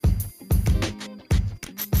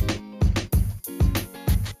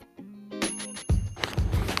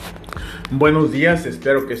Buenos días,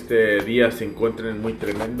 espero que este día se encuentren muy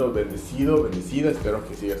tremendo, bendecido, bendecida. Espero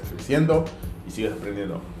que sigas creciendo y sigas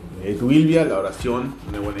aprendiendo. Tu Biblia, la oración,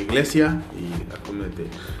 una buena iglesia y actualmente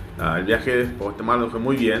el viaje a Guatemala fue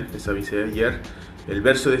muy bien, les avisé ayer. El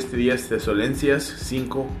verso de este día es Tesalonicenses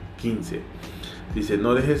 5:15. Dice: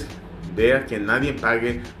 no dejes vea que nadie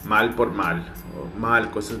pague mal por mal,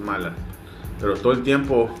 o cosas malas, pero todo el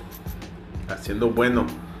tiempo haciendo bueno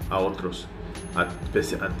a otros,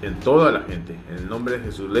 en toda la gente, en el nombre de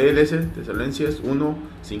Jesús. Léele Tesalonicenses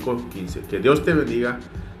 1:5-15. Que Dios te bendiga,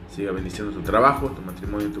 siga bendiciendo tu trabajo, tu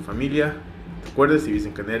matrimonio, tu familia. Recuerda, si vives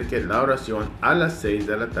en Connecticut, la oración a las 6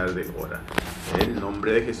 de la tarde hora. En el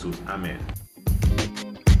nombre de Jesús, amén.